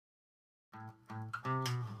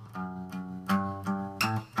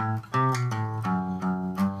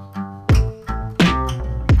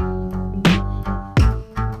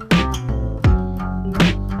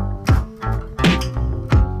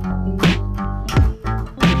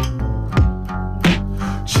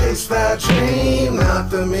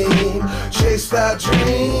the meme. Chase that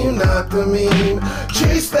dream, not the meme.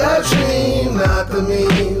 Chase that dream, not the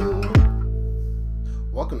meme.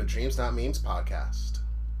 Welcome to Dreams Not Memes podcast.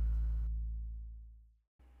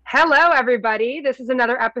 Hello, everybody. This is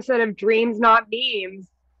another episode of Dreams Not Memes.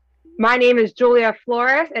 My name is Julia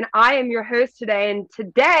Flores, and I am your host today. And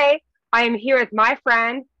today, I am here with my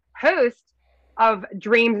friend, host of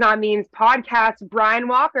Dreams Not Memes podcast, Brian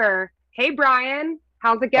Walker. Hey, Brian.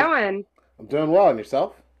 How's it going? I'm doing well. And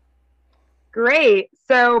yourself? Great.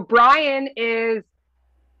 So Brian is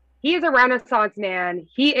a Renaissance man.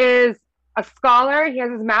 He is a scholar. He has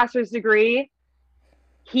his master's degree.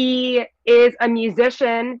 He is a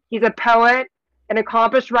musician. He's a poet, an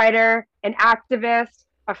accomplished writer, an activist,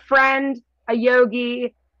 a friend, a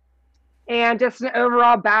yogi, and just an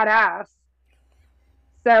overall badass.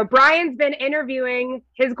 So Brian's been interviewing.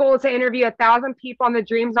 His goal is to interview 1,000 people on the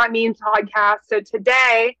Dreams Not Memes podcast. So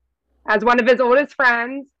today, as one of his oldest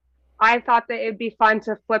friends, I thought that it'd be fun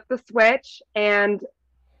to flip the switch and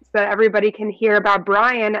so that everybody can hear about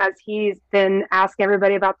Brian as he's been asking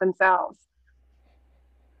everybody about themselves.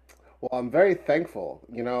 Well, I'm very thankful.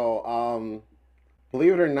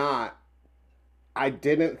 Believe it or not, I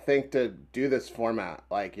didn't think to do this format,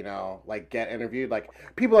 like get interviewed. Like,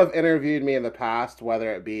 people have interviewed me in the past,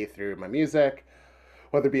 whether it be through my music,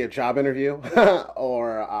 whether it be a job interview,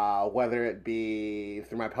 or whether it be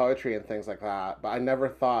through my poetry and things like that. But I never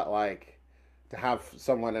thought, to have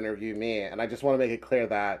someone interview me. And I just want to make it clear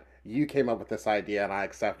that you came up with this idea and I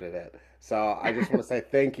accepted it. So I just want to say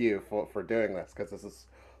thank you for doing this, because this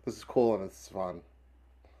is cool and it's fun.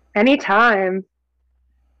 Anytime.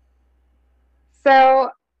 So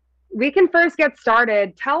we can first get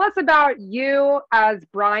started. Tell us about you as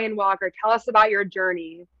Brian Walker. Tell us about your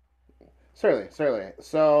journey. Certainly.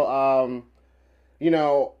 So,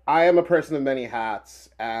 I am a person of many hats,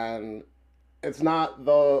 and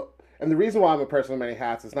the reason why I'm a person of many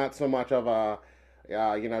hats is not so much of a,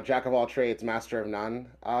 jack of all trades, master of none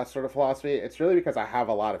sort of philosophy. It's really because I have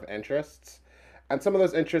a lot of interests. And some of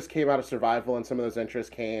those interests came out of survival, and some of those interests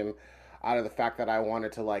came out of the fact that I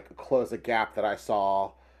wanted to, close a gap that I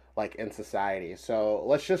saw, in society. So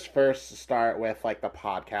let's just first start with, the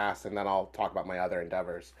podcast, and then I'll talk about my other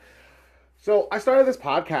endeavors. So I started this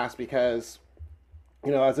podcast because,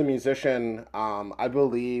 as a musician, I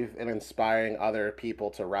believe in inspiring other people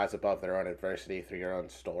to rise above their own adversity through your own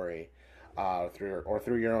story,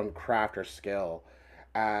 through your own craft or skill.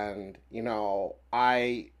 And,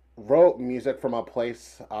 I wrote music from a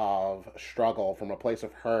place of struggle, from a place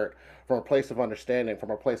of hurt, from a place of understanding,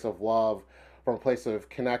 from a place of love, from a place of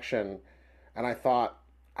connection. And I thought,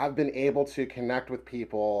 I've been able to connect with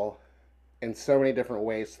people in so many different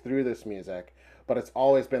ways through this music, but it's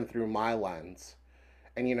always been through my lens.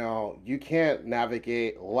 And you can't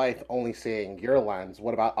navigate life only seeing your lens.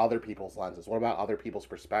 What about other people's lenses? What about other people's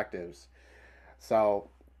perspectives? So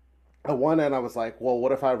at one end, I was like, well,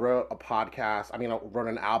 what if I wrote a podcast? I wrote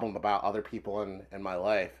an album about other people in my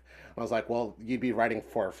life. I was like, well, you'd be writing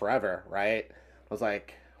for forever, right? I was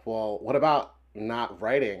like, well, what about not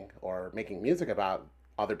writing or making music about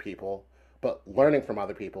other people, but learning from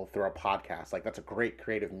other people through a podcast? That's a great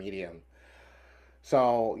creative medium.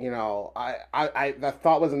 So, I that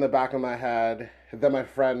thought was in the back of my head. Then my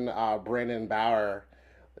friend, Brandon Bauer,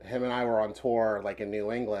 him and I were on tour, in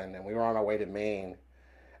New England, and we were on our way to Maine.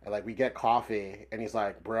 And we get coffee, and he's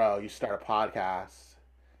like, bro, you start a podcast.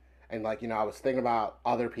 And I was thinking about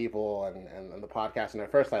other people and the podcast, and at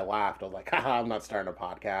first I laughed. I was like, haha, I'm not starting a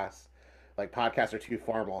podcast. Podcasts are too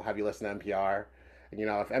formal. Have you listened to NPR? And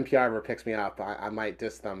if NPR ever picks me up, I might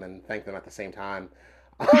diss them and thank them at the same time.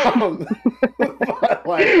 But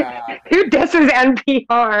who disses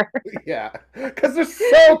NPR? Yeah, because they're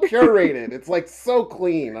so curated. It's so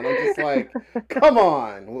clean, and I'm just like, come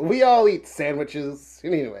on. We all eat sandwiches,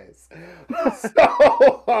 anyways.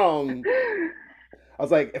 So I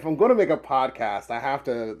was like, if I'm going to make a podcast, I have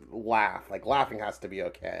to laugh. Laughing has to be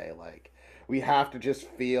okay. We have to just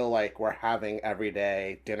feel like we're having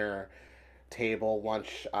everyday dinner table,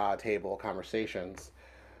 lunch table conversations.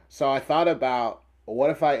 So I thought about,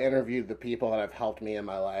 what if I interviewed the people that have helped me in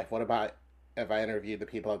my life? What about if I interviewed the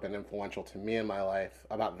people that have been influential to me in my life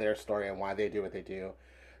about their story and why they do what they do?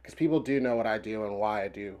 Because people do know what I do and why I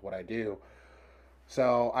do what I do.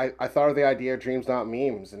 So I thought of the idea of Dreams Not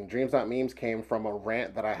Memes. And Dreams Not Memes came from a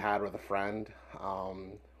rant that I had with a friend,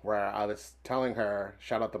 where I was telling her,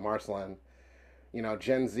 shout out to Marceline,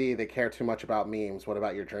 Gen Z, they care too much about memes. What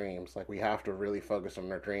about your dreams? We have to really focus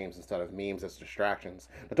on our dreams instead of memes as distractions.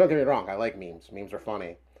 But don't get me wrong, I like memes. Memes are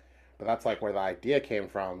funny. But that's where the idea came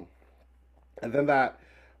from. And then that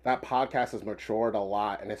that podcast has matured a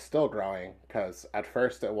lot and is still growing because at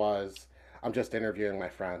first it was I'm just interviewing my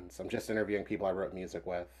friends, I'm just interviewing people I wrote music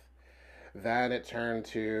with. Then it turned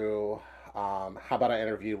to how about I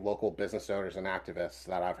interview local business owners and activists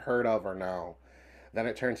that I've heard of or know. Then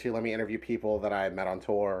it turned to let me interview people that I met on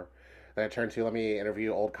tour. Then it turned to let me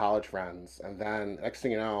interview old college friends. And then next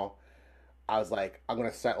thing you know, I was like, I'm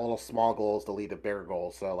gonna set little small goals to lead to bigger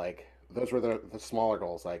goals. So like those were the smaller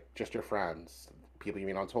goals, like just your friends, people you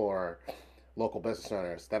meet on tour, local business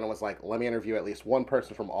owners. Then it was like, let me interview at least one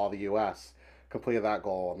person from all the U.S. Completed that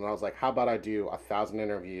goal, and then I was like, how about I do 1,000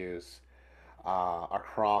 interviews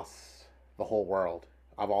across the whole world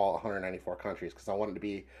of all 194 countries because I wanted to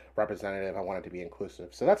be representative. I wanted to be inclusive.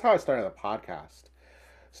 So that's how I started the podcast.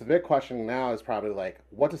 So the big question now is probably like,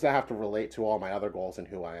 what does that have to relate to all my other goals and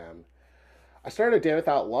who I am? I started A Day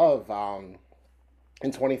Without Love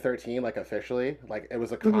in 2013, like officially. Like it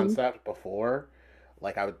was a Mm-hmm. concept before.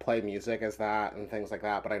 Like I would play music as that and things like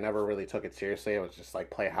that, but I never really took it seriously. It was just like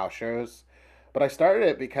play house shows. But I started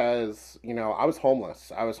it because, I was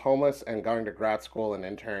homeless. I was homeless and going to grad school and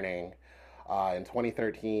interning in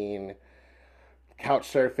 2013, couch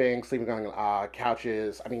surfing, sleeping on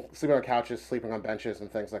couches. I mean, sleeping on couches, sleeping on benches, and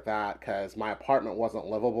things like that because my apartment wasn't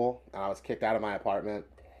livable. And I was kicked out of my apartment.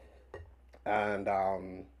 And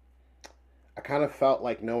I kind of felt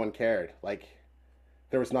like no one cared. Like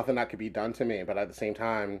there was nothing that could be done to me. But at the same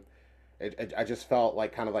time, I just felt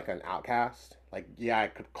like kind of like an outcast. Like, yeah, I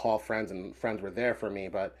could call friends and friends were there for me,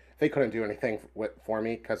 but they couldn't do anything for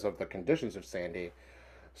me because of the conditions of Sandy.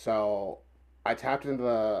 So I tapped into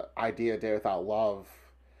the idea of Day Without Love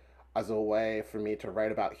as a way for me to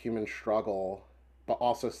write about human struggle, but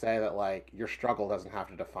also say that like your struggle doesn't have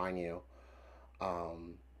to define you.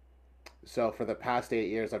 Um, so for the past 8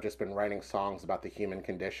 years, I've just been writing songs about the human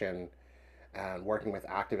condition and working with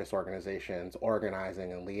activist organizations,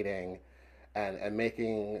 organizing and leading, and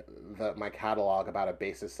making my catalog about a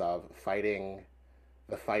basis of fighting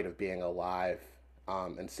the fight of being alive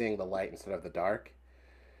and seeing the light instead of the dark.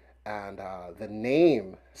 And the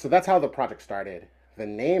name, so that's how the project started. The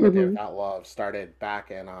name of Day Mm-hmm. Without Love started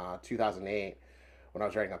back in 2008 when I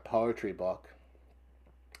was writing a poetry book.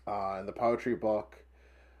 And the poetry book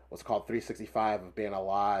was called 365 of Being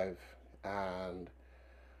Alive. And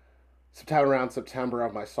around September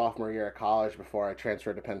of my sophomore year at college, before I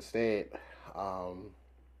transferred to Penn State, um,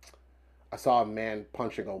 I saw a man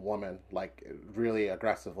punching a woman like really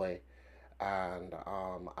aggressively, and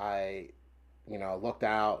I looked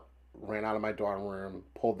out, ran out of my dorm room,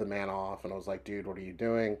 pulled the man off, and I was like, "Dude, what are you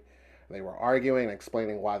doing?" And they were arguing and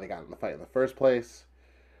explaining why they got in the fight in the first place.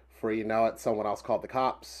 For you know it, someone else called the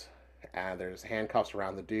cops, and there's handcuffs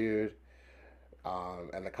around the dude.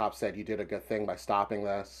 And the cops said, "You did a good thing by stopping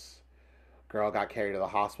this." Girl got carried to the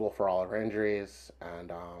hospital for all of her injuries,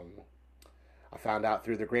 and I found out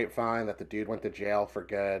through the grapevine that the dude went to jail for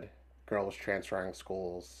good. Girl was transferring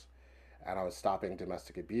schools, and I was stopping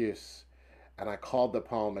domestic abuse. And I called the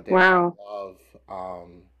poem "A Day Without Wow. Love"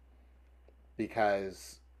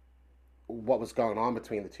 because what was going on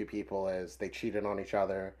between the two people is they cheated on each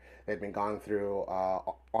other. They'd been going through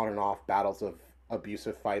on and off battles of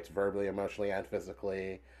abusive fights, verbally, emotionally, and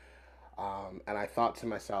physically. And I thought to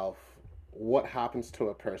myself, what happens to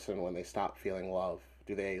a person when they stop feeling love?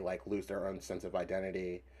 Do they like lose their own sense of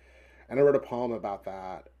identity? And I wrote a poem about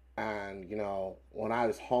that. And when I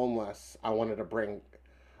was homeless, I wanted to bring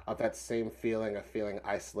up that same feeling of feeling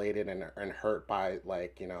isolated and hurt by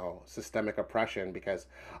like systemic oppression because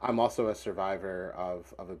I'm also a survivor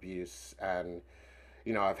of abuse. And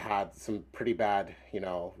I've had some pretty bad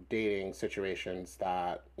dating situations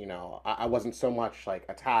that I wasn't so much like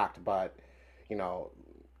attacked, but you know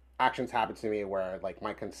actions happened to me where like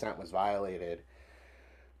my consent was violated.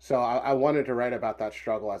 So I wanted to write about that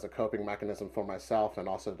struggle as a coping mechanism for myself and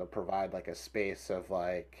also to provide like a space of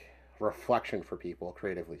like reflection for people,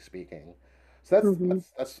 creatively speaking. So that's Mm-hmm.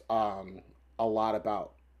 that's that's a lot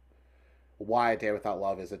about why A Day Without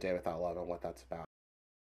Love is A Day Without Love and what that's about.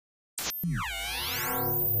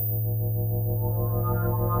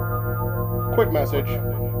 Quick message.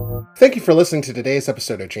 Thank you for listening to today's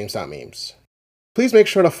episode of Dreams Not Memes. Please make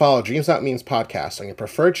sure to follow Dreams Not Memes podcast on your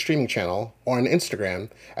preferred streaming channel or on Instagram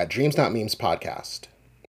at Dreams Not Memes podcast.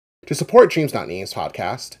 To support Dreams Not Memes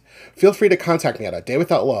podcast, feel free to contact me at a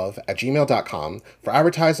daywithoutlove@gmail.com for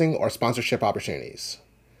advertising or sponsorship opportunities.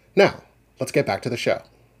 Now, let's get back to the show.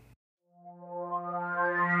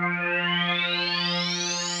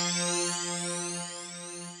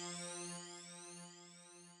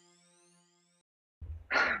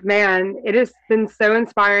 Man, it has been so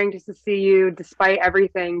inspiring just to see you, despite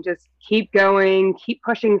everything, just keep going, keep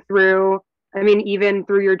pushing through. I mean, even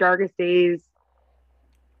through your darkest days,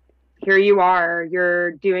 here you are,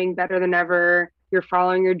 you're doing better than ever, you're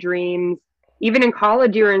following your dreams. Even in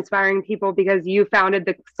college, you were inspiring people because you founded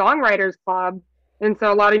the Songwriters Club. And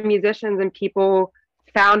so a lot of musicians and people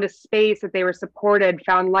found a space that they were supported,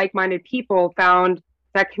 found like minded people, found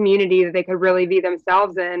that community that they could really be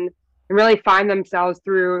themselves in and really find themselves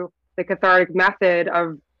through the cathartic method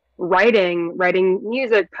of writing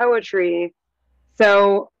music, poetry.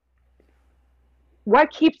 So,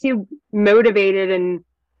 what keeps you motivated and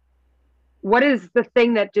what is the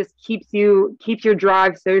thing that just keeps your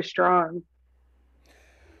drive so strong?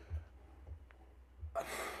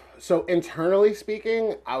 So internally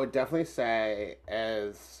speaking, I would definitely say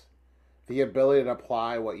is the ability to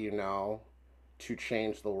apply what you know to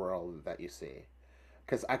change the world that you see.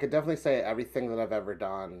 Because I could definitely say everything that I've ever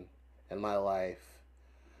done in my life,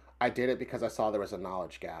 I did it because I saw there was a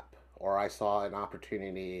knowledge gap or I saw an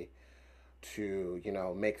opportunity to,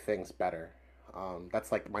 make things better.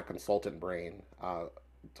 That's like my consultant brain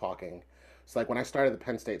talking. So, like when I started the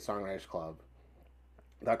Penn State Songwriters Club,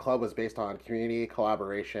 that club was based on community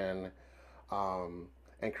collaboration um,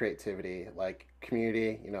 and creativity, like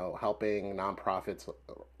community, helping nonprofits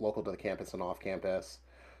local to the campus and off campus,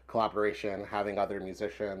 collaboration, having other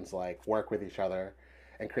musicians like work with each other,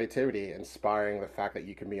 and creativity, inspiring the fact that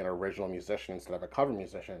you can be an original musician instead of a cover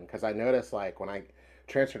musician. Because I noticed, like, when I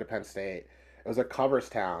transferred to Penn State, it was a covers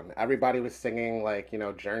town. Everybody was singing, like,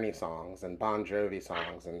 Journey songs and Bon Jovi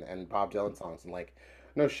songs and Bob Dylan songs. And, like,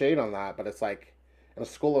 no shade on that, but it's like, in a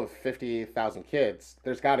school of 50,000 kids,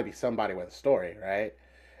 there's got to be somebody with a story, right?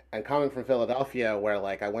 And coming from Philadelphia, where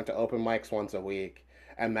like I went to open mics once a week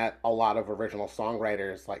and met a lot of original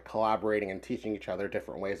songwriters, like collaborating and teaching each other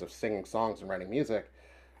different ways of singing songs and writing music,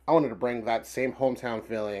 I wanted to bring that same hometown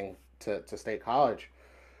feeling to State College.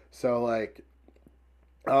 So like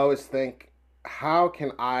I always think, how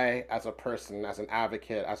can I, as a person, as an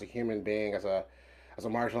advocate, as a human being, as a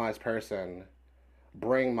marginalized person,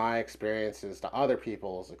 bring my experiences to other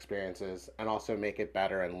people's experiences and also make it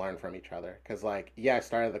better and learn from each other? Because like, yeah, I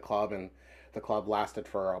started the club and the club lasted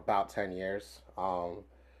for about 10 years.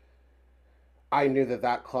 I knew that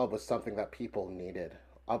that club was something that people needed,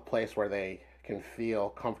 a place where they can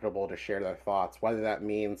feel comfortable to share their thoughts, whether that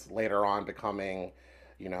means later on becoming,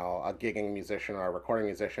 a gigging musician or a recording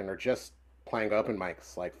musician or just playing open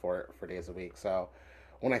mics like for days a week. So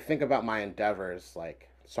when I think about my endeavors, like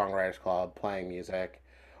Songwriters Club, playing music,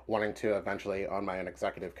 wanting to eventually own my own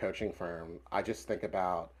executive coaching firm, I just think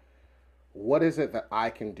about what is it that I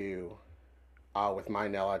can do with my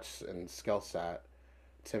knowledge and skill set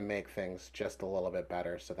to make things just a little bit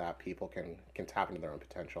better so that people can tap into their own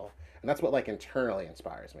potential. And that's what like internally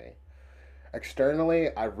inspires me.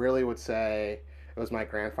 Externally, I really would say it was my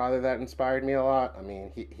grandfather that inspired me a lot. I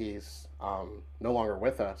mean, he's no longer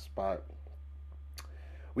with us, but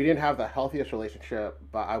we didn't have the healthiest relationship,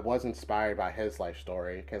 but I was inspired by his life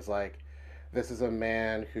story because, like, this is a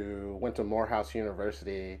man who went to Morehouse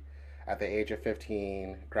University at the age of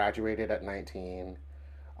 15, graduated at 19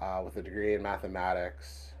 with a degree in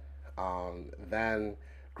mathematics, then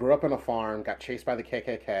grew up on a farm, got chased by the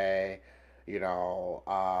KKK, you know,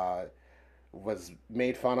 was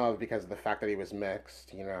made fun of because of the fact that he was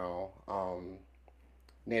mixed,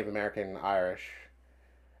 Native American, Irish,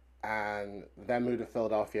 and then moved to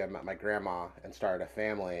Philadelphia, met my grandma, and started a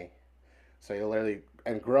family. So he literally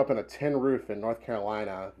and grew up in a tin roof in North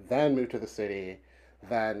Carolina, then moved to the city,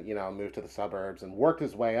 then moved to the suburbs, and worked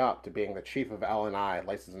his way up to being the chief of L&I,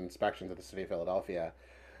 license and inspections of the city of Philadelphia.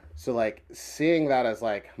 So like seeing that as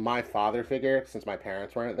like my father figure, since my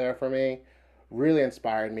parents weren't there for me, really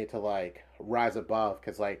inspired me to like rise above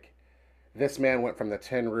because like this man went from the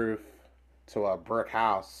tin roof to a brick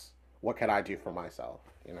house. What could I do for myself?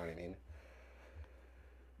 You know what I mean?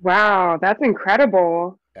 Wow, that's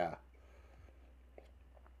incredible. Yeah.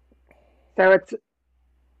 So it's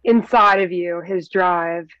inside of you, his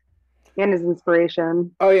drive and his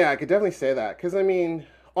inspiration. Oh yeah, I could definitely say that because I mean,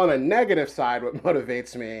 on a negative side, what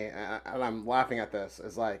motivates me, and I'm laughing at this,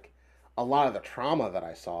 is like a lot of the trauma that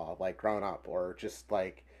I saw, like growing up, or just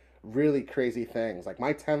like really crazy things. Like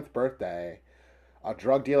my 10th birthday, a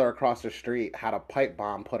drug dealer across the street had a pipe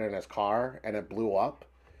bomb put in his car, and it blew up.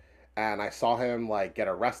 And I saw him like get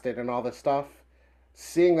arrested and all this stuff.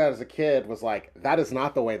 Seeing that as a kid was like, that is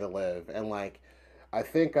not the way to live. And like, I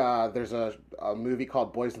think there's a movie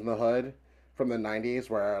called Boys in the Hood from the 90s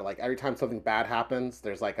where like every time something bad happens,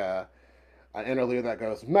 there's like an interlude that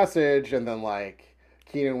goes message, and then like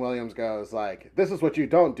Keenan Williams goes like, this is what you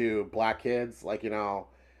don't do, black kids. Like,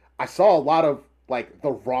 I saw a lot of like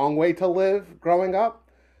the wrong way to live growing up.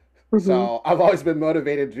 Hmm. So I've always been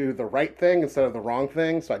motivated to do the right thing instead of the wrong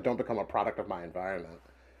thing, so I don't become a product of my environment.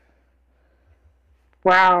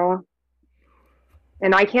 Wow.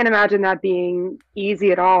 And I can't imagine that being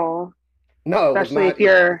easy at all, No, it was especially not. if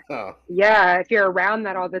you're, No. yeah, if you're around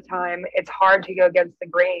that all the time, it's hard to go against the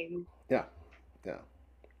grain. Yeah, yeah.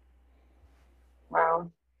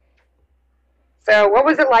 Wow. So, what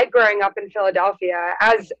was it like growing up in Philadelphia?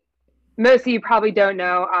 As most of you probably don't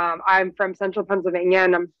know, I'm from central Pennsylvania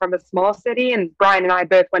and I'm from a small city, and Brian and I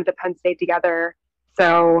both went to Penn State together.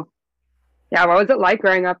 So, yeah, what was it like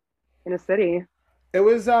growing up in a city? It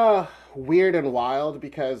was weird and wild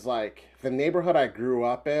because like the neighborhood I grew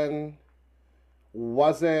up in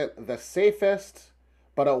wasn't the safest,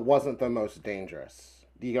 but it wasn't the most dangerous.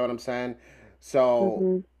 Do you get what I'm saying? So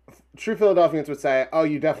Hmm. true Philadelphians would say, "Oh,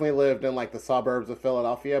 you definitely lived in like the suburbs of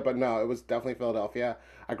Philadelphia," but no, it was definitely Philadelphia.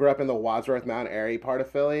 I grew up in the Wadsworth Mount Airy part of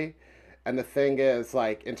Philly, and the thing is,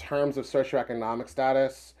 like in terms of socioeconomic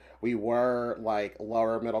status, we were like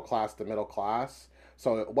lower middle class to middle class.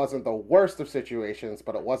 So it wasn't the worst of situations,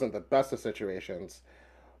 but it wasn't the best of situations.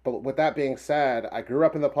 But with that being said, I grew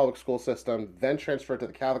up in the public school system, then transferred to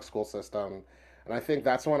the Catholic school system, and I think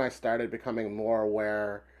that's when I started becoming more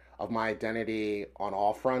aware of my identity on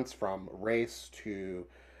all fronts, from race to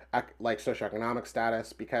like socioeconomic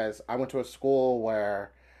status, because I went to a school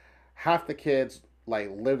where half the kids like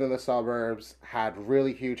lived in the suburbs, had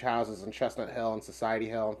really huge houses in Chestnut Hill and Society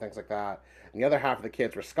Hill and things like that, and the other half of the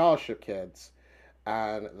kids were scholarship kids.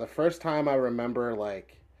 And the first time I remember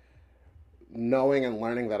like knowing and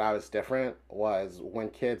learning that I was different was when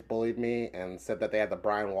kids bullied me and said that they had the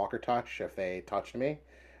Brian Walker touch if they touched me.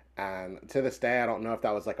 And to this day, I don't know if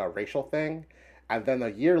that was like a racial thing. And then a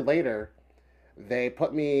year later, they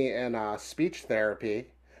put me in speech therapy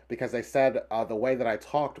because they said the way that I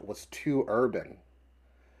talked was too urban.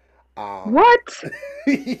 Um, What?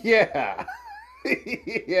 yeah.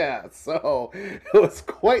 Yeah, so it was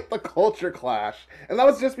quite the culture clash. And that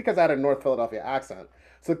was just because I had a North Philadelphia accent.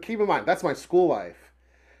 So keep in mind, that's my school life.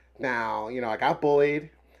 Now, I got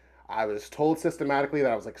bullied. I was told systematically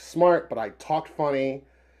that I was like smart, but I talked funny.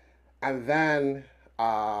 And then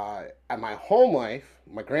at my home life,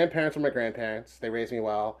 my grandparents were my grandparents. They raised me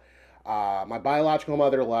well. My biological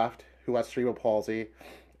mother left, who has cerebral palsy,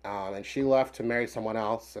 and she left to marry someone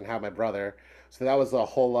else and have my brother. So that was a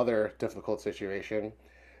whole other difficult situation.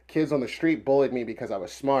 Kids on the street bullied me because I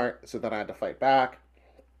was smart, so then I had to fight back.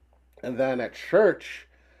 And then at church,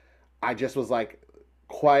 I just was like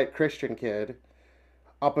quiet Christian kid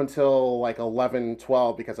up until like 11,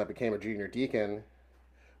 12 because I became a junior deacon.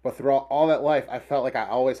 But throughout all that life, I felt like I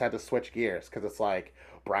always had to switch gears because it's like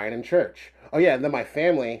Brian in church. Oh, yeah. And then my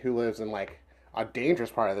family, who lives in like a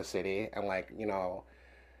dangerous part of the city, and like,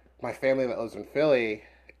 my family that lives in Philly,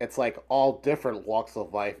 it's like all different walks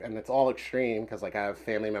of life and it's all extreme because like I have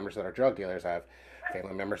family members that are drug dealers, I have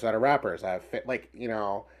family members that are rappers, I have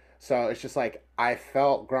so it's just like I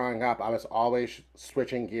felt growing up I was always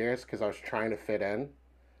switching gears because I was trying to fit in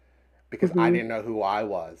because I Hmm. didn't know who I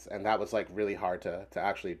was, and that was like really hard to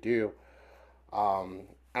actually do.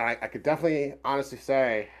 And I could definitely honestly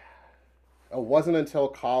say it wasn't until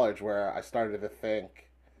college where I started to think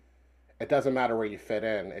it doesn't matter where you fit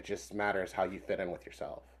in, it just matters how you fit in with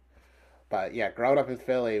yourself. But yeah, growing up in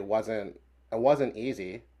Philly wasn't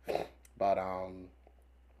easy, but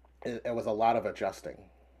it was a lot of adjusting.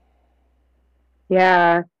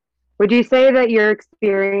 Yeah. Would you say that your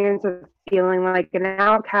experience of feeling like an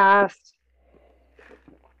outcast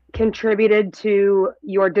contributed to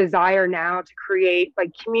your desire now to create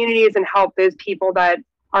like communities and help those people that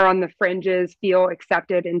are on the fringes feel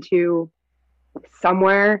accepted into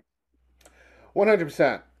somewhere?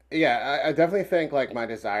 100%. Yeah, I definitely think like my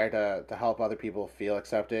desire to help other people feel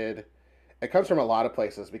accepted, it comes from a lot of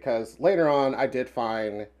places because later on I did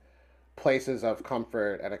find places of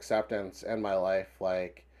comfort and acceptance in my life.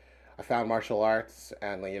 Like I found martial arts,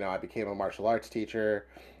 and I became a martial arts teacher,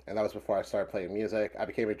 and that was before I started playing music. I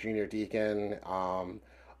became a junior deacon.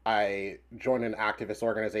 I joined an activist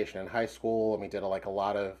organization in high school, and we did like a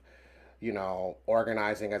lot of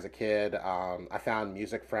organizing as a kid. I found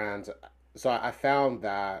music friends, so I found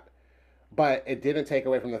that, but it didn't take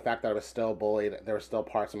away from the fact that I was still bullied. There were still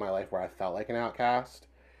parts of my life where I felt like an outcast.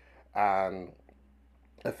 Um,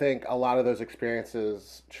 I think a lot of those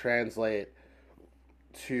experiences translate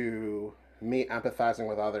to me empathizing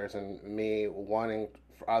with others and me wanting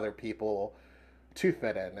for other people to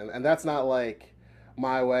fit in. And that's not like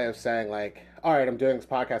my way of saying like, all right, I'm doing this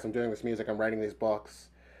podcast, I'm doing this music, I'm writing these books,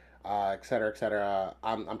 et cetera, et cetera.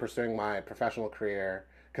 I'm pursuing my professional career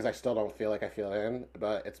because I still don't feel like I feel in,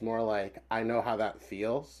 but it's more like I know how that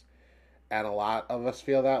feels. and a lot of us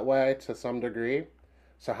feel that way to some degree.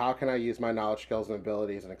 So, how can I use my knowledge, skills, and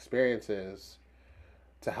abilities and experiences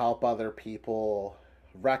to help other people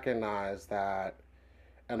recognize that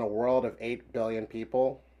in a world of 8 billion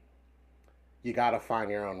people, you got to find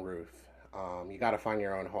your own roof. You got to find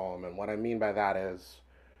your own home. And what I mean by that is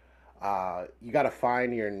you got to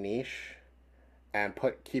find your niche and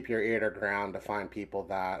keep your ear to ground to find people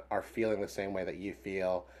that are feeling the same way that you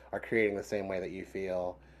feel, are creating the same way that you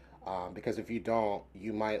feel. Because if you don't,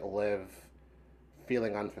 you might live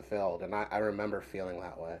feeling unfulfilled. And I remember feeling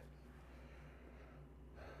that way.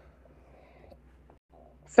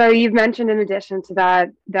 So you've mentioned in addition to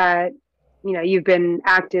that you've been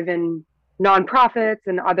active in nonprofits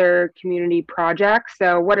and other community projects.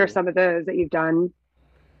 So what are Mm. some of those that you've done?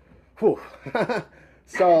 Whew.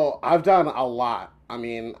 So I've done a lot. I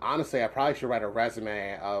mean, honestly, I probably should write a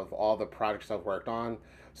resume of all the projects I've worked on.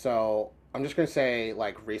 So I'm just gonna say,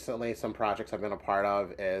 like recently, some projects I've been a part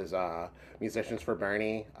of is Musicians for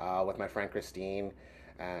Bernie with my friend Christine.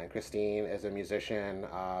 And Christine is a musician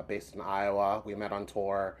based in Iowa. We met on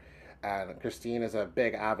tour, and Christine is a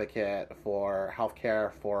big advocate for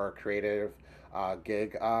healthcare for creative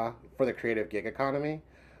for the creative gig economy.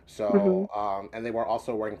 Hmm. So, and they were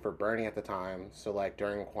also working for Bernie at the time. So, like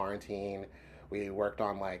during quarantine, we worked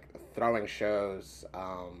on like throwing shows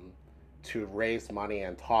to raise money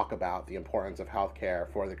and talk about the importance of healthcare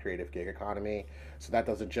for the creative gig economy. So that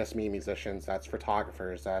doesn't just mean musicians. That's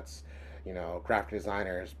photographers. That's graphic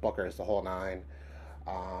designers, bookers, the whole nine.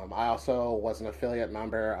 I also was an affiliate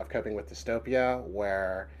member of Coping with Dystopia,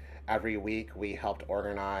 where every week we helped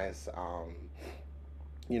organize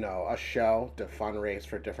a show to fundraise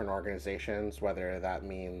for different organizations, whether that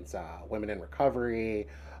means women in recovery,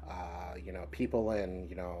 people in,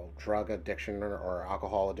 drug addiction or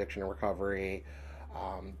alcohol addiction and recovery,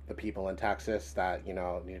 the people in Texas that,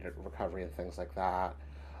 needed recovery and things like that.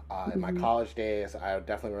 In my Hmm. college days, I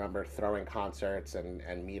definitely remember throwing concerts and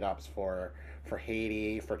meetups for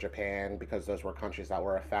Haiti, for Japan, because those were countries that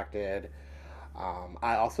were affected.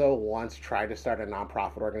 I also once tried to start a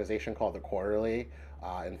nonprofit organization called the Quarterly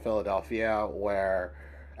in Philadelphia, where,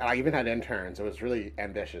 and I even had interns. It was really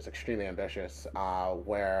ambitious, extremely ambitious,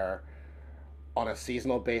 where on a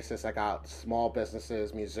seasonal basis, I got small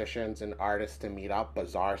businesses, musicians, and artists to meet up,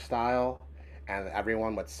 bazaar style, and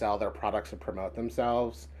everyone would sell their products and promote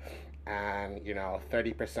themselves. And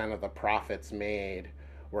 30% of the profits made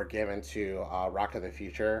were given to Rock of the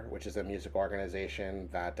Future, which is a music organization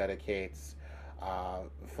that dedicates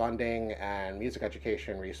funding and music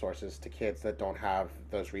education resources to kids that don't have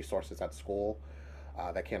those resources at school,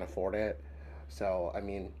 that can't afford it. So, I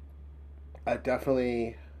mean, I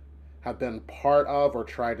definitely have been part of or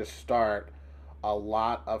tried to start a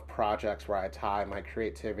lot of projects where I tie my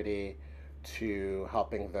creativity to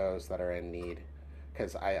helping those that are in need.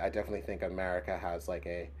 Because I definitely think America has like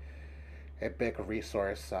a big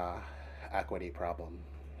resource equity problem.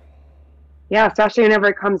 Yeah, especially whenever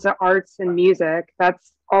it comes to arts and music.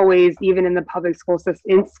 That's always, even in the public school system,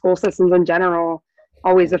 in school systems in general,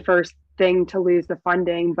 always the Mm. first thing to lose the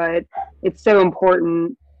funding. But it's so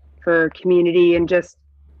important for community and just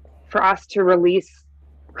for us to release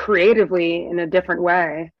creatively in a different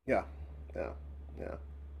way. Yeah, yeah, yeah.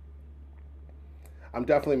 I'm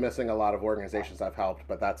definitely missing a lot of organizations I've helped,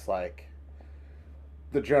 but that's like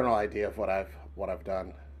the general idea of what I've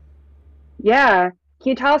done. Yeah. Can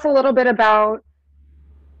you tell us a little bit about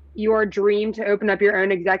your dream to open up your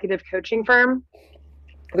own executive coaching firm?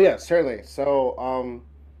 But yeah, certainly. So,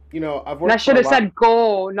 I've And I worked for should a have lot. said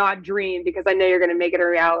goal, not dream, because I know you're going to make it a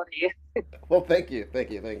reality. Well, thank you,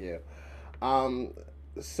 thank you, thank you. Um,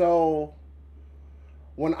 so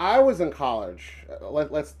when I was in college,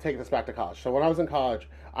 let's take this back to college. So when I was in college,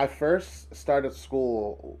 I first started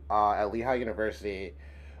school at Lehigh University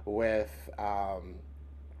with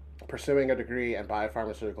pursuing a degree in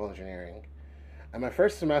biopharmaceutical engineering. And my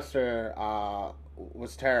first semester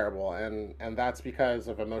was terrible, and that's because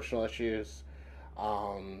of emotional issues.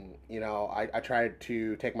 I tried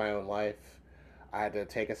to take my own life. I had to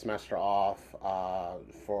take a semester off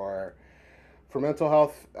for mental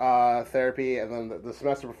health therapy, and then the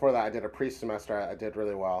semester before that, I did a pre-semester. I did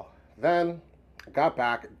really well. Then got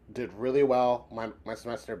back, did really well my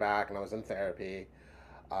semester back, and I was in therapy,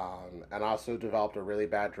 and also developed a really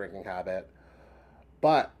bad drinking habit.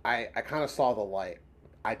 But I kind of saw the light.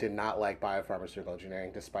 I did not like biopharmaceutical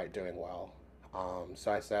engineering despite doing well.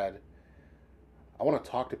 So I said, I want to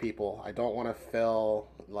talk to people. I don't want to fill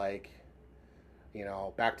like,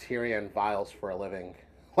 bacteria and vials for a living.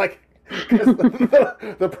 Like, because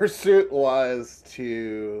the pursuit was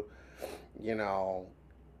to, you know,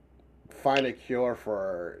 find a cure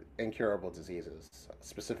for incurable diseases,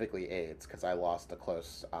 specifically AIDS, because I lost a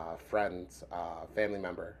close family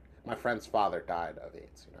member. My friend's father died of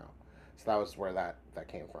AIDS, you know. So that was where that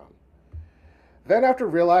came from. Then after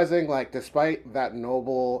realizing, like, despite that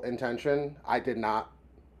noble intention, I did not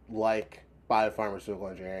like biopharmaceutical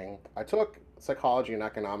engineering. I took psychology and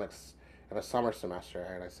economics in a summer semester,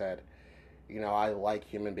 and I said, you know, I like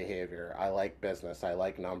human behavior. I like business. I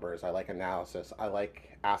like numbers. I like analysis. I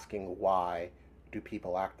like asking why do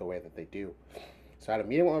people act the way that they do. So I had a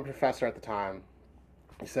meeting with my professor at the time.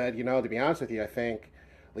 He said, you know, to be honest with you, I think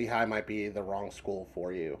Lehigh might be the wrong school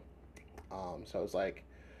for you. So I was like,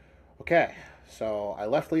 okay. So I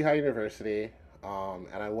left Lehigh University, and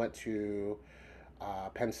I went to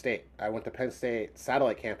Penn State. I went to Penn State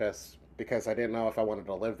satellite campus because I didn't know if I wanted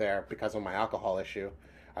to live there because of my alcohol issue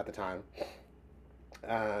at the time.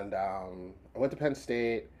 And I went to Penn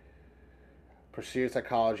State, pursued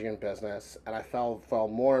psychology and business, and I fell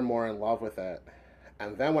more and more in love with it.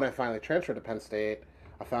 And then when I finally transferred to Penn State,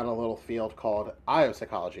 I found a little field called IO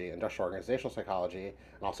psychology, industrial organizational psychology,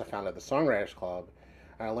 and also founded the Songwriters Club.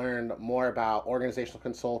 And I learned more about organizational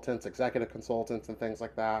consultants, executive consultants, and things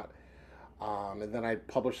like that. And then I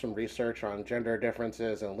published some research on gender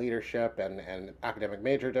differences in leadership and academic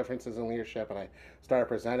major differences in leadership, and I started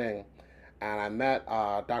presenting. And I met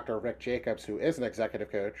Dr. Rick Jacobs, who is an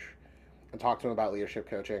executive coach, and talked to him about leadership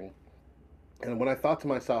coaching. And when I thought to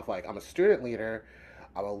myself, like, I'm a student leader,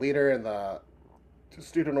 I'm a leader in the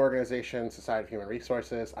student organization, Society of Human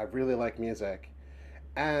Resources, I really like music,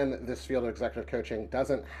 and this field of executive coaching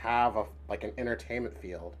doesn't have like an entertainment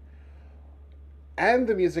field. And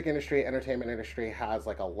the music industry, entertainment industry has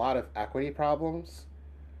like a lot of equity problems.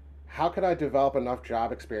 How could I develop enough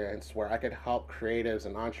job experience where I could help creatives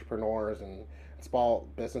and entrepreneurs and small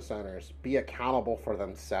business owners be accountable for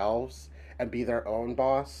themselves and be their own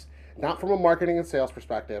boss? Not from a marketing and sales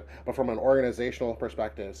perspective, but from an organizational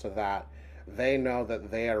perspective, so that they know that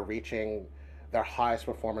they are reaching their highest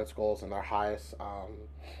performance goals and their highest,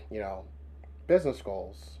 you know, business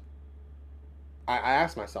goals. I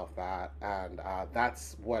asked myself that, and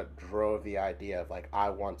that's what drove the idea of like I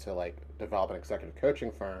want to like develop an executive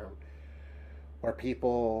coaching firm where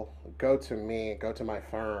people go to me, go to my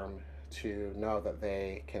firm to know that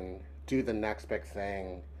they can do the next big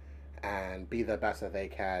thing and be the best that they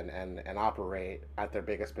can and operate at their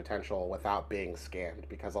biggest potential without being scammed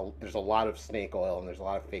because there's a lot of snake oil and there's a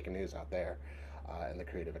lot of fake news out there in the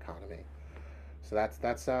creative economy. So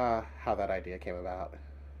that's how that idea came about.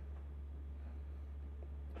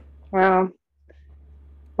 Wow.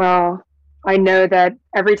 Well, I know that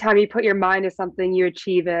every time you put your mind to something, you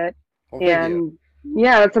achieve it. Well, thank you. And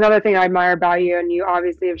yeah, that's another thing I admire about you. And you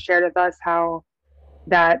obviously have shared with us how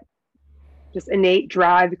that just innate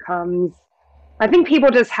drive comes. I think people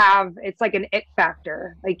just have it's like an it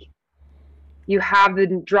factor. Like you have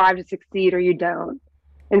the drive to succeed or you don't.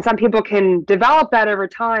 And some people can develop that over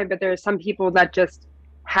time, but there are some people that just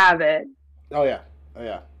have it. Oh yeah, oh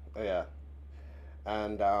yeah, oh yeah.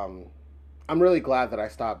 And I'm really glad that I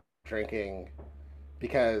stopped drinking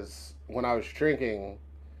because when I was drinking,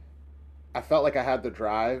 I felt like I had the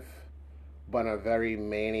drive, but in a very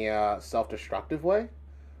mania, self-destructive way.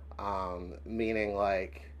 Meaning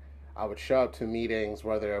like I would show up to meetings,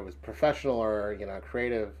 whether it was professional or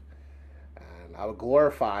creative, and I would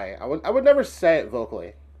glorify. I would never say it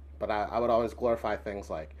vocally, but I would always glorify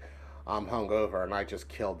things like I'm hungover and I just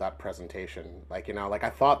killed that presentation. Like like I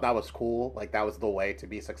thought that was cool. Like that was the way to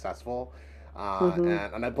be successful,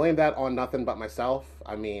 Mm-hmm. and I blame that on nothing but myself.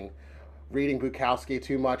 I mean, reading Bukowski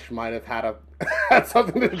too much might have had a had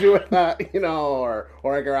something to do with that, or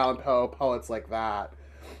Edgar Allan Poe, poets like that.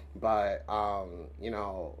 But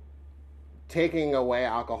taking away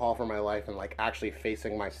alcohol from my life and like actually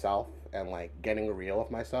facing myself and like getting real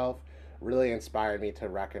with myself really inspired me to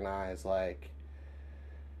recognize like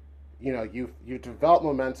you developed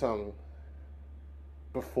momentum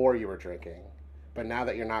before you were drinking, but now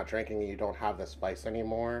that you're not drinking and you don't have this vice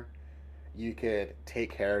anymore, you could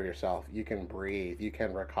take care of yourself. You can breathe. You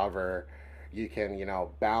can recover. You can,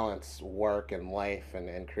 balance work and life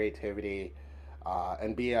and creativity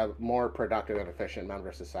and be a more productive and efficient member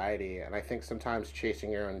of society. And I think sometimes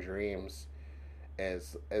chasing your own dreams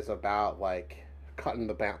is about like cutting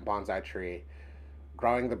the bonsai tree,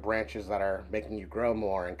 growing the branches that are making you grow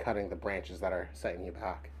more, and cutting the branches that are setting you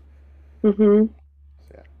back. Mm-hmm.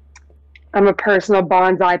 So, I'm a personal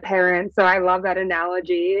bonsai parent, so I love that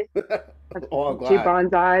analogy. yeah. Oh, I'm Two glad.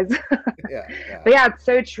 bonsais. Yeah, yeah. But yeah, it's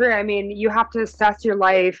so true. I mean, you have to assess your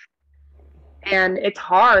life, and it's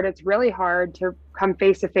hard. It's really hard to come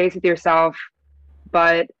face to face with yourself.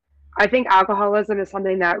 But I think alcoholism is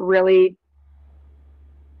something that really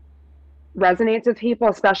resonates with people,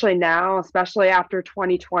 especially now, especially after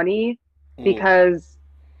 2020, Mm, because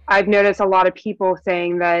I've noticed a lot of people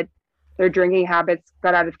saying that their drinking habits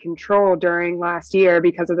got out of control during last year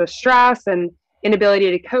because of the stress and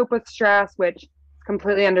inability to cope with stress, which is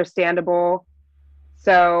completely understandable.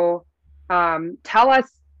 So, tell us,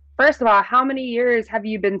 first of all, how many years have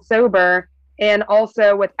you been sober? And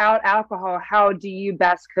also, without alcohol, how do you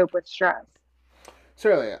best cope with stress?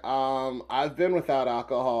 certainly. I've been without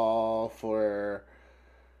alcohol for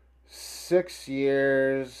 6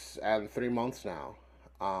 years and 3 months now.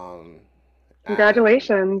 Um, and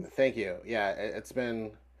Congratulations. thank you. Yeah, it's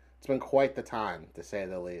been quite the time to say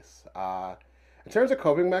the least. In terms of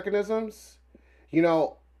coping mechanisms, you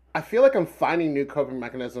know, I feel like I'm finding new coping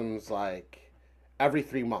mechanisms like every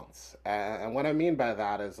 3 months. And what I mean by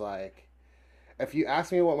that is like, if you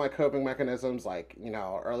ask me what my coping mechanisms, like,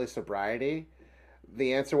 early sobriety,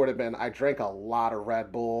 the answer would have been I drank a lot of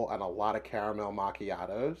Red Bull and a lot of caramel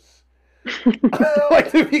macchiatos.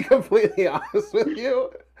 Like, to be completely honest with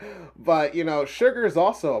you. But, sugar is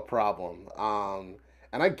also a problem.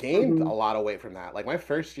 And I gained a Mhm. lot of weight from that. Like, my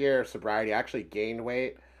first year of sobriety, I actually gained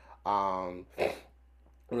weight.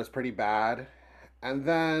 It was pretty bad. And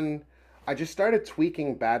then I just started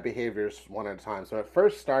tweaking bad behaviors one at a time. So it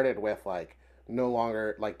first started with like no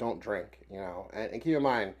longer like don't drink, and keep in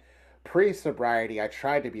mind, pre sobriety, I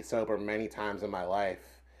tried to be sober many times in my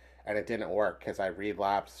life, and it didn't work because I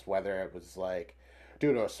relapsed, whether it was like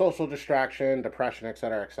due to a social distraction, depression,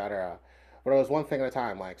 etc., etc. But it was one thing at a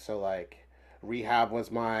time. Like so, like rehab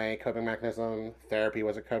was my coping mechanism, therapy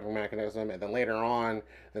was a coping mechanism, and then later on,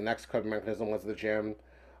 the next coping mechanism was the gym.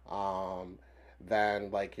 Um, then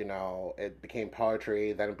like it became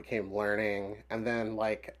poetry, then it became learning, and then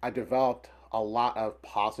like I developed a lot of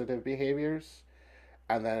positive behaviors,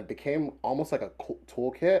 and then it became almost like a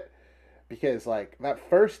toolkit, because like that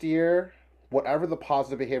first year, whatever the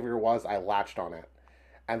positive behavior was, I latched on it.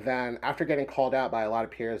 And then after getting called out by a lot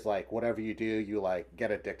of peers, like whatever you do, you like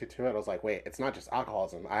get addicted to it. I was like, wait, it's not just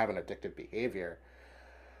alcoholism. I have an addictive behavior.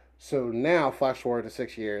 So now, flash forward to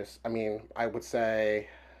 6 years. I mean, I would say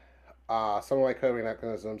some of my coping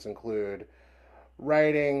mechanisms include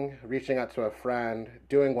writing, reaching out to a friend,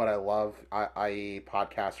 doing what I love, i.e.,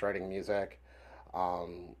 podcast, writing music,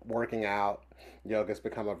 working out. Yoga's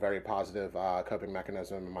become a very positive coping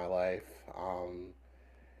mechanism in my life.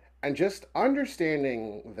 And just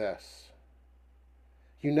understanding this,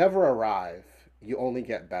 you never arrive, you only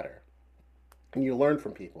get better. And you learn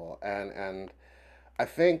from people. And I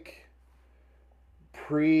think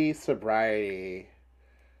pre sobriety,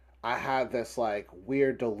 I had this like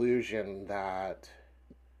weird delusion that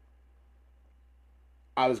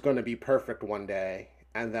I was going to be perfect one day,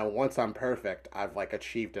 and then once I'm perfect, I've like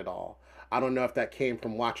achieved it all. I don't know if that came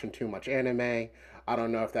from watching too much anime. I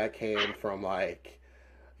don't know if that came from like,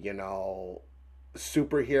 you know,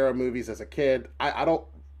 superhero movies as a kid. I don't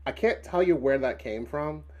I can't tell you where that came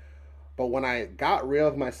from, but when I got real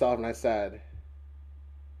with myself and I said,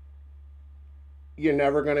 "You're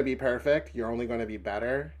never going to be perfect. You're only going to be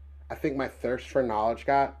better." I think my thirst for knowledge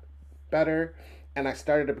got better, and I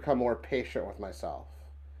started to become more patient with myself.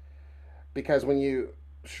 Because when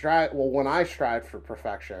I strived for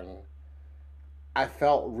perfection, I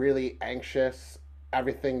felt really anxious.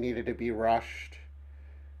 Everything needed to be rushed.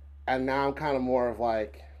 And now I'm kind of more of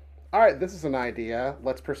like, all right, this is an idea.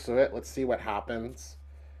 Let's pursue it. Let's see what happens.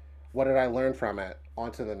 What did I learn from it?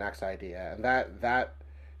 On to the next idea. And that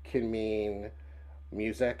can mean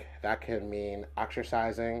music. That can mean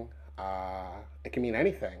exercising. It can mean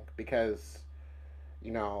anything, because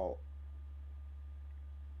you know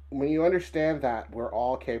when you understand that we're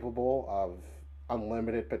all capable of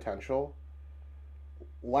unlimited potential,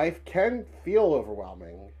 life can feel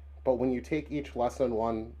overwhelming, but when you take each lesson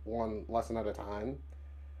one lesson at a time,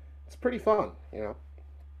 it's pretty fun,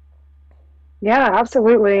 Yeah,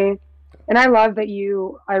 absolutely. And I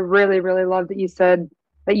really, really love that you said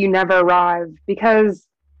that you never arrive because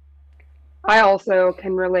I also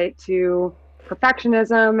can relate to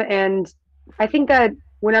perfectionism. And I think that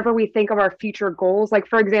whenever we think of our future goals, like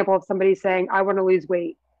for example, if somebody's saying, I want to lose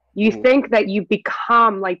weight, you Mm-hmm. think that you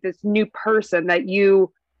become like this new person, that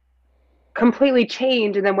you completely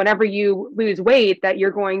change. And then whenever you lose weight, that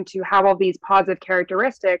you're going to have all these positive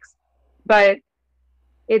characteristics. But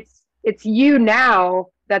it's you now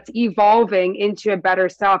that's evolving into a better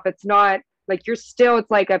self. It's not like you're still,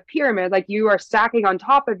 it's like a pyramid, like you are stacking on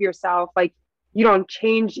top of yourself. Like you don't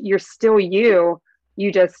change, you're still you.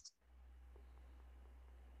 You just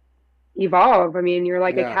evolve. I mean, you're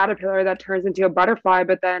like a Yeah, caterpillar that turns into a butterfly,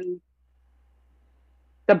 but then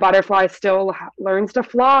the butterfly still learns to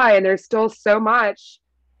fly, and there's still so much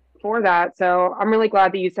for that. So I'm really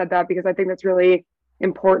glad that you said that, because I think that's really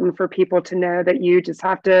important for people to know, that you just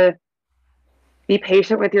have to be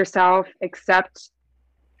patient with yourself, accept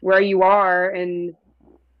where you are, and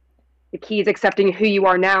the key is accepting who you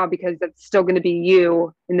are now, because that's still going to be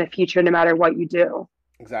you in the future no matter what you do.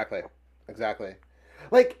 Exactly. Exactly.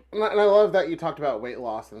 Like, and I love that you talked about weight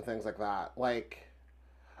loss and things like that. Like,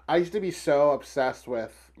 I used to be so obsessed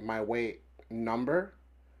with my weight number.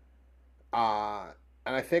 Uh,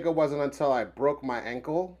 and I think it wasn't until I broke my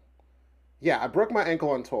ankle. Yeah, I broke my ankle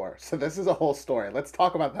on tour. So this is a whole story. Let's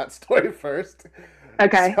talk about that story first.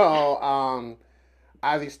 Okay. So,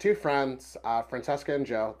 I have these two friends, Francesca and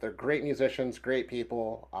Joe. They're great musicians, great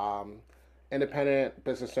people, independent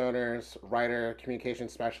business owners, writer, communication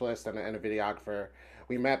specialist, and a videographer.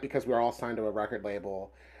 We met because we were all signed to a record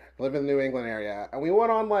label, live in the New England area, and we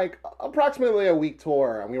went on like approximately a week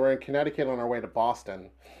tour, and we were in Connecticut on our way to Boston.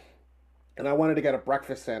 And I wanted to get a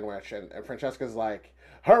breakfast sandwich, and Francesca's like,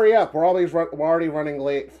 "Hurry up! We're already running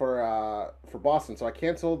late for Boston." So I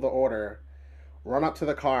canceled the order, run up to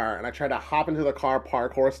the car, and I tried to hop into the car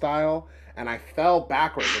parkour style, and I fell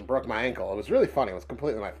backwards and broke my ankle. It was really funny. It was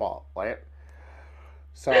completely my fault, right?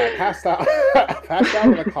 So I passed out. I passed out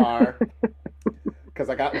in the car because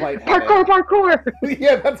I got Parkour, lightheaded. parkour.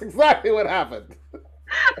 Yeah, that's exactly what happened.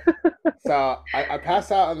 So I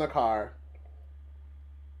pass out in the car,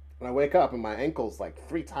 and I wake up, and my ankle's like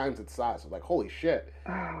 3 times its size. I'm like, holy shit.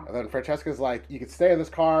 Oh, And then Francesca's like, you can stay in this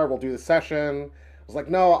car. We'll do the session. I was like,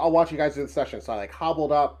 no, I'll watch you guys do the session. So I like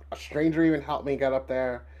hobbled up. A stranger even helped me get up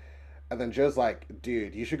there. And then Joe's like,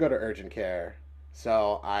 dude, you should go to urgent care.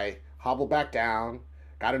 So I hobbled back down,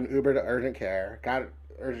 got an Uber to urgent care, got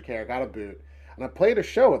a boot. And I played a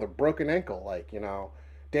show with a broken ankle, like,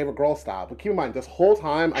 David Grohl style. But keep in mind, this whole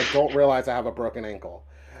time, I don't realize I have a broken ankle.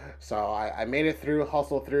 So I made it through,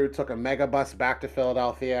 hustled through, took a mega bus back to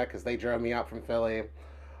Philadelphia because they drove me up from Philly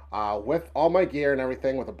with all my gear and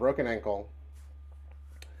everything with a broken ankle.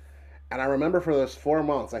 And I remember for those 4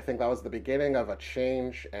 months, I think that was the beginning of a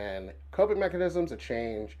change in coping mechanisms, a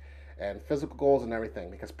change and physical goals and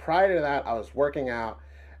everything. Because prior to that, I was working out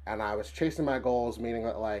and I was chasing my goals, meaning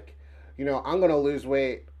that, like, I'm going to lose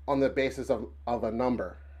weight on the basis of a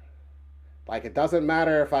number. Like, it doesn't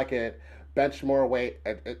matter if I could bench more weight.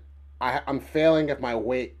 I'm failing if my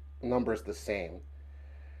weight number is the same.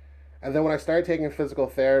 And then when I started taking physical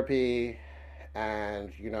therapy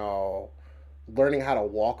and, learning how to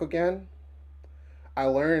walk again, I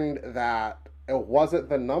learned that it wasn't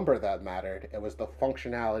the number that mattered, it was the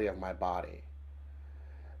functionality of my body.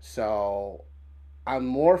 So I'm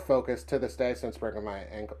more focused to this day since breaking my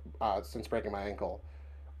ankle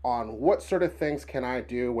on what sort of things can I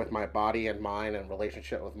do with my body and mind and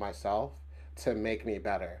relationship with myself to make me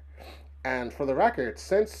better. And for the record,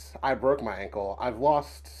 since I broke my ankle, I've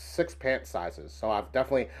lost 6 pant sizes. So I've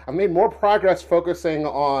made more progress focusing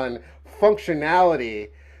on functionality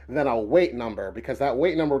than a weight number, because that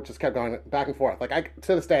weight number just kept going back and forth. Like,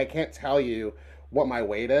 to this day, I can't tell you what my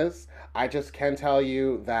weight is. I just can tell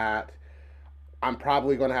you that I'm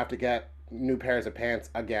probably going to have to get new pairs of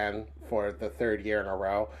pants again for the third year in a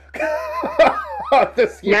row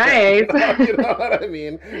this year. nice. You know what I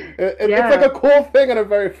mean? It's like Yeah. a cool thing and a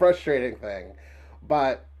very frustrating thing.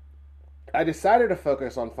 But I decided to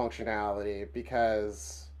focus on functionality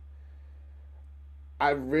because I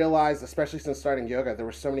realized, especially since starting yoga, there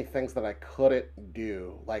were so many things that I couldn't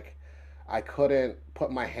do. Like, I couldn't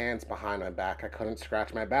put my hands behind my back. I couldn't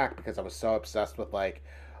scratch my back because I was so obsessed with, like,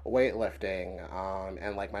 weightlifting.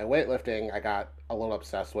 And like my weightlifting, I got a little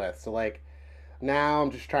obsessed with. So, like, now I'm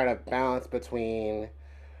just trying to balance between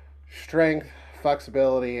strength,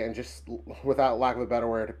 flexibility, and just, without lack of a better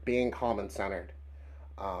word, being calm and centered.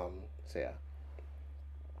 So yeah.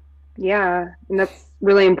 Yeah. And that's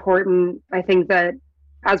really important. I think that,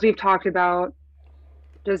 as we've talked about,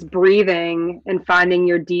 just breathing and finding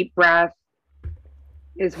your deep breath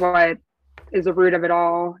is what is the root of it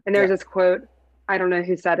all. And there's Yeah. this quote, I don't know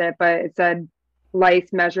who said it, but it said,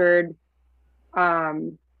 life's measured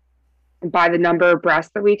um, by the number of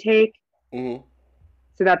breaths that we take. Mm-hmm.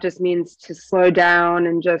 So that just means to slow down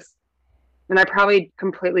and just, and I probably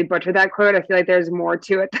completely butchered that quote. I feel like there's more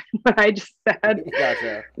to it than what I just said.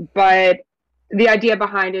 Gotcha. But the idea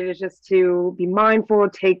behind it is just to be mindful,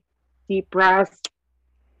 take deep breaths,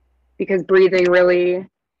 because breathing really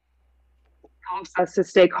helps us to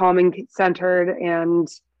stay calm and centered and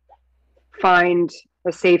find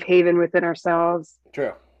a safe haven within ourselves.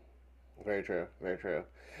 True. Very true. Very true.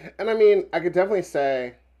 And I mean, I could definitely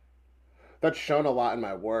say that's shown a lot in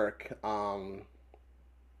my work.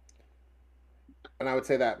 And I would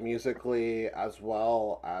say that musically as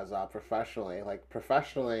well as professionally. Like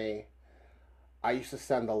professionally, I used to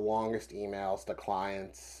send the longest emails to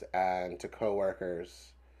clients and to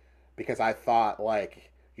coworkers because I thought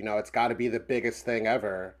like, it's got to be the biggest thing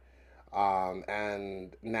ever.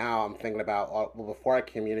 And now I'm thinking about, well, before I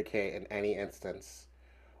communicate in any instance,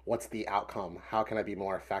 what's the outcome? How can I be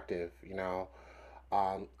more effective?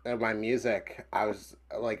 In my music, I was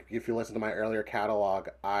like, if you listen to my earlier catalog,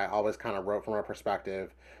 I always kind of wrote from a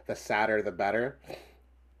perspective, the sadder, the better.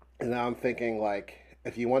 And now I'm thinking, like,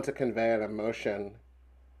 if you want to convey an emotion,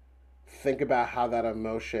 think about how that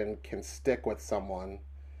emotion can stick with someone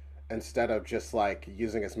instead of just like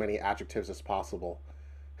using as many adjectives as possible.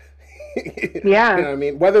 You know Yeah, what I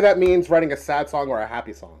mean? Whether that means writing a sad song or a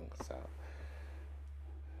happy song. So,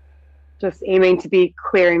 just aiming to be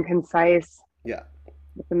clear and concise yeah.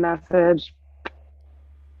 with the message.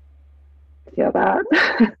 Feel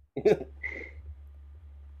that.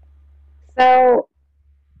 So,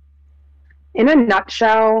 in a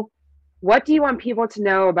nutshell, what do you want people to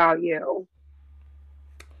know about you?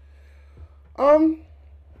 um,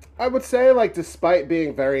 I would say, like, despite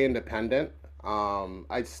being very independent,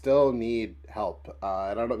 I still need help.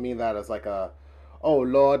 And I don't mean that as like oh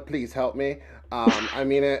Lord, please help me. I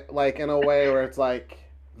mean it like in a way where it's like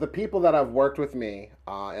the people that have worked with me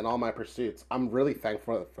in all my pursuits, I'm really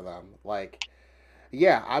thankful for them. Like,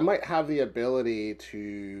 yeah, I might have the ability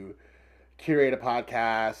to curate a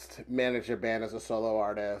podcast, manage a band as a solo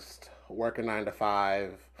artist, work a 9 to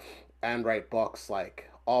 5, and write books like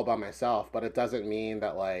all by myself. But it doesn't mean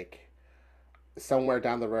that like somewhere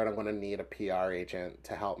down the road I'm going to need a PR agent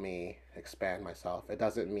to help me expand myself. It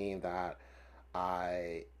doesn't mean that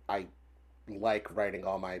I like writing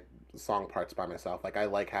all my song parts by myself. Like I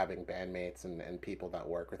like having bandmates and people that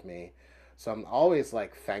work with me. So I'm always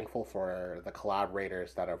like thankful for the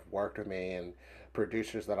collaborators that have worked with me and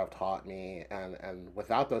producers that have taught me, and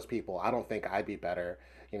without those people I don't think I'd be better.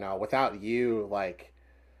 Without you, like,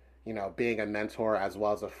 being a mentor as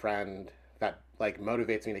well as a friend that like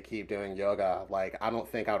motivates me to keep doing yoga. Like I don't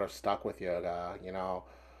think I would have stuck with yoga.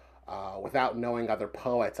 Without knowing other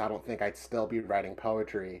poets, I don't think I'd still be writing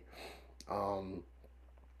poetry. Um,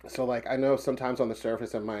 so like I know sometimes on the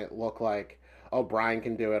surface it might look like, oh, Brian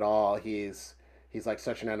can do it all. He's like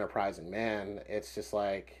such an enterprising man. It's just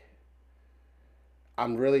like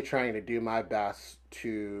I'm really trying to do my best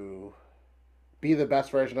to be the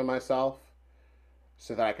best version of myself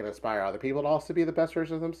so that I can inspire other people to also be the best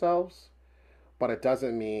version of themselves. But it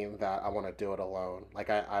doesn't mean that I want to do it alone. Like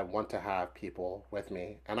I want to have people with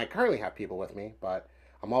me, and I currently have people with me, but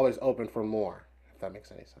I'm always open for more, if that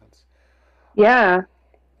makes any sense. Um, Yeah,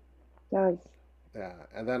 it does. yeah,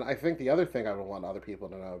 and then I think the other thing I would want other people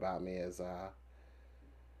to know about me is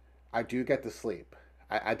I do get to sleep.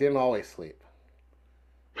 I didn't always sleep,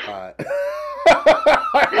 but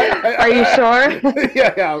Are you sure?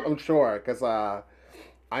 yeah, I'm sure because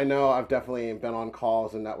I know I've definitely been on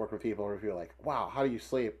calls and networked with people who are like, "Wow, how do you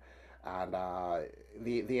sleep?" And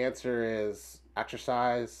the answer is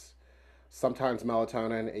exercise, sometimes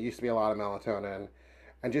melatonin. It used to be a lot of melatonin,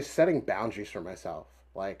 and just setting boundaries for myself.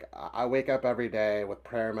 Like I wake up every day with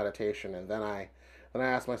prayer and meditation, and then I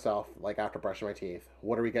ask myself, like after brushing my teeth,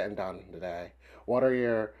 what are we getting done today? What are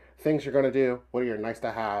your things you're gonna do? What are your nice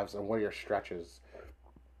to haves, and what are your stretches?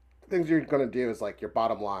 Things you're gonna do is like your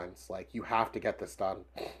bottom lines. Like you have to get this done.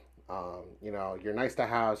 Your nice to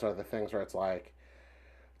haves are the things where it's like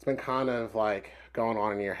it's been kind of like going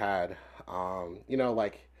on in your head.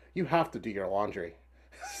 Like you have to do your laundry.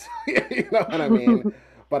 You know what I mean?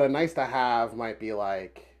 But a nice to have might be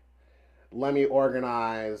like, let me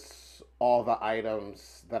organize all the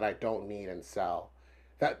items that I don't need and sell.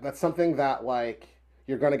 That's something that like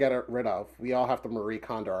you're gonna get rid of. We all have to Marie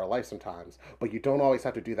Kondo our life sometimes, but you don't always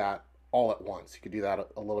have to do that all at once. You could do that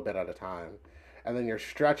a little bit at a time, and then your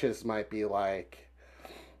stretches might be like,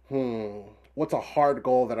 what's a hard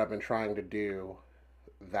goal that I've been trying to do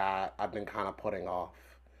that I've been kind of putting off.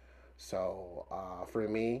 So for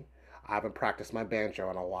me, I haven't practiced my banjo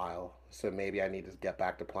in a while, so maybe I need to get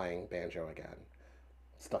back to playing banjo again.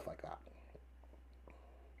 Stuff like that.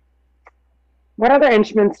 What other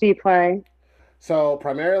instruments do you play? So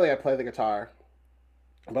primarily I play the guitar,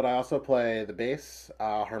 but I also play the bass,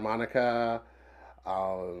 harmonica,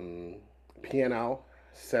 um, piano,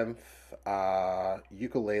 synth,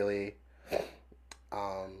 ukulele,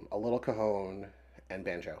 a little cajon, and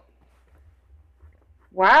banjo.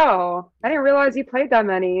 Wow, I didn't realize you played that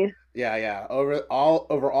many. Yeah, yeah. Over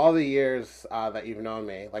all the years that you've known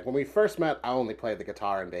me, like when we first met, I only played the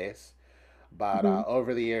guitar and bass. But Mhm.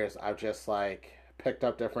 over the years, I've just like picked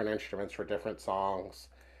up different instruments for different songs,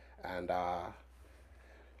 and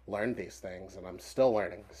learned these things, and I'm still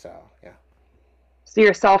learning. So yeah. So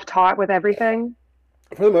you're self-taught with everything?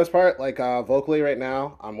 For the most part, like vocally right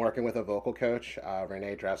now, I'm working with a vocal coach,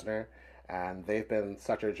 Renee Dresner, and they've been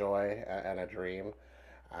such a joy and a dream.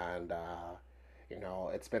 And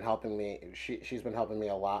it's been helping me. She's been helping me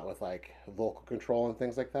a lot with like vocal control and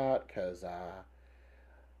things like that because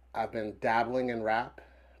I've been dabbling in rap,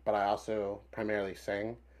 but I also primarily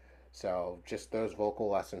sing. So just those vocal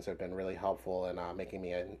lessons have been really helpful in making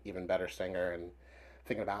me an even better singer and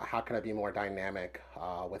thinking about how can I be more dynamic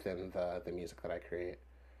within the music that I create.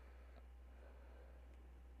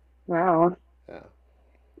 Wow, Yeah.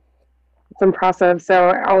 it's impressive.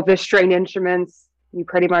 So all the string instruments, you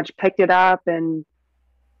pretty much picked it up and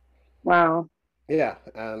wow. Yeah,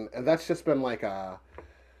 and that's just been like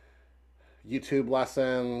YouTube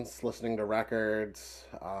lessons, listening to records,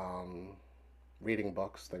 reading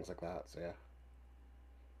books, things like that. So yeah.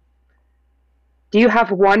 Do you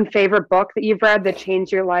have one favorite book that you've read that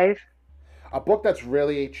changed your life? A book that's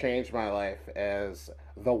really changed my life is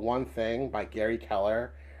The One Thing by Gary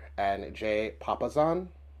Keller and Jay Papasan.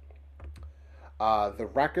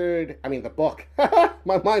 The book,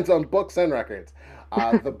 my mind's on books and records.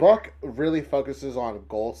 The book really focuses on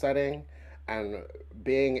goal setting and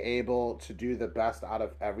being able to do the best out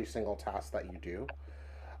of every single task that you do.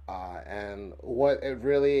 And what it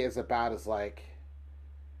really is about is like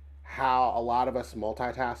how a lot of us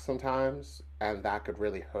multitask sometimes, and that could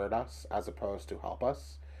really hurt us as opposed to help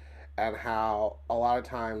us. And how a lot of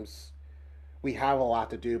times we have a lot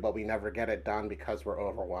to do, but we never get it done because we're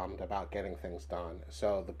overwhelmed about getting things done.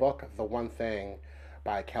 So the book, The One Thing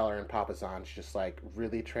by Keller and Papasan, is just like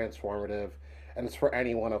really transformative, and it's for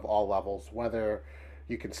anyone of all levels, whether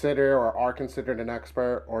you consider or are considered an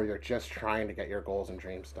expert or you're just trying to get your goals and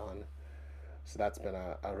dreams done. So that's been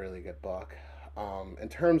a really good book. In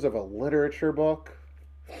terms of a literature book,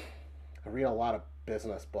 I read a lot of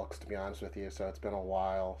business books, to be honest with you, so it's been a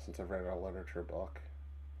while since I've read a literature book.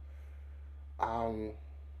 Um,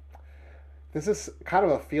 this is kind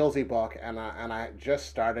of a feelsy book, and I just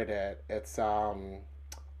started it. It's All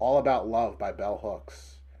About Love by Bell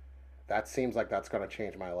Hooks. That seems like that's going to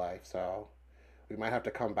change my life, so we might have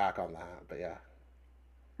to come back on that. But yeah,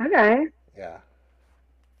 Okay, yeah,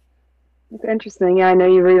 that's interesting. Yeah, I know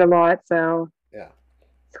you read a lot, so yeah,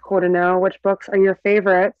 it's cool to know which books are your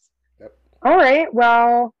favorites. yep. All right,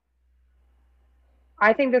 well,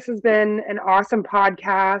 I think this has been an awesome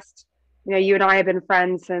podcast. You know, you and I have been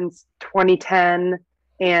friends since 2010.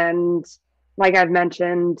 And like I've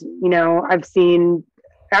mentioned, I've seen,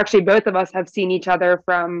 actually, both of us have seen each other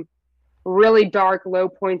from really dark, low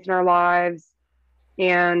points in our lives.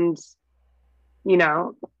 And, you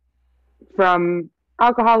know, from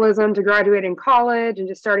alcoholism to graduating college and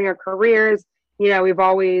just starting our careers, we've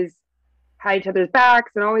always had each other's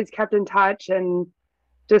backs and always kept in touch and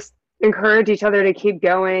just encourage each other to keep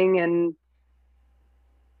going. And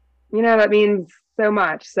that means so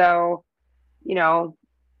much. So, it's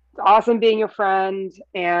awesome being your friend.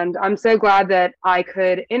 And I'm so glad that I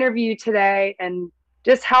could interview you today and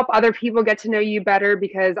just help other people get to know you better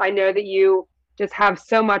because I know that you just have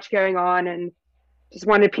so much going on and just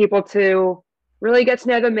wanted people to really get to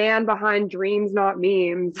know the man behind Dreams Not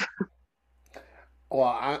Memes.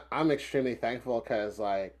 Well, I'm extremely thankful because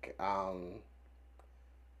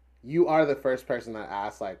you are the first person that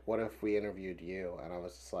asked like, what if we interviewed you? And I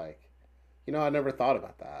was just like, I never thought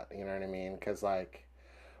about that. You know what I mean? Because like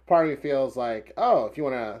part of me feels like, oh, if you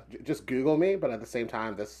want to just Google me, but at the same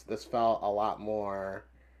time, this felt a lot more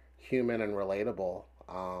human and relatable,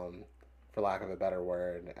 for lack of a better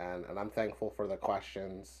word. And I'm thankful for the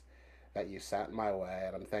questions that you sent my way,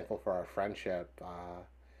 and I'm thankful for our friendship.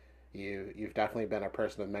 You've definitely been a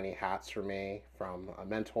person of many hats for me, from a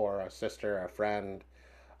mentor, a sister, a friend,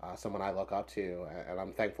 someone I look up to, and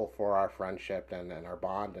I'm thankful for our friendship and our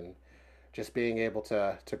bond and just being able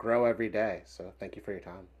to grow every day. So thank you for your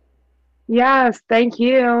time. Yes, thank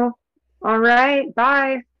you. All right,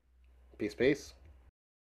 bye. Peace, peace.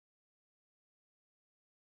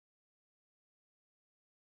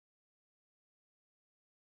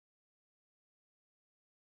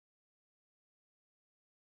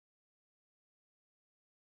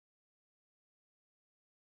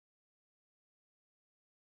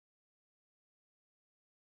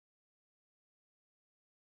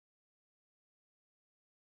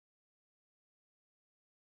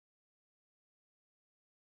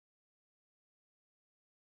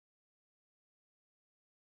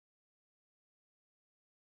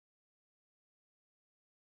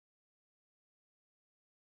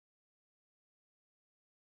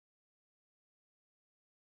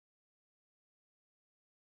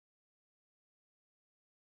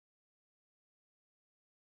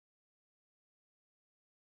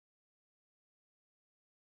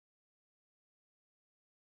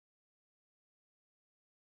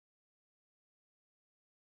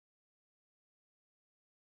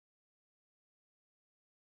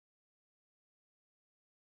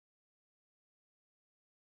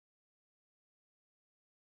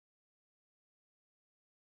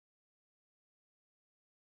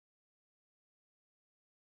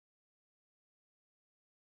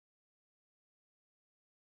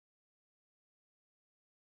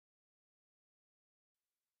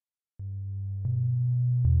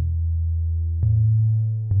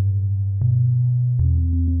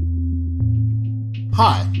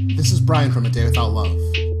 Hi, this is Brian from A Day Without Love.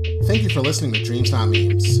 Thank you for listening to Dreams Not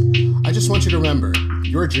Memes. I just want you to remember,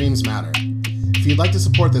 your dreams matter. If you'd like to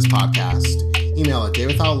support this podcast, email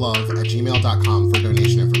addaywithoutlove@gmail.com for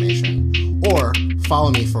donation information, or follow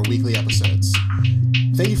me for weekly episodes.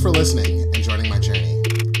 Thank you for listening and joining my journey.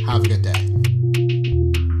 Have a good day.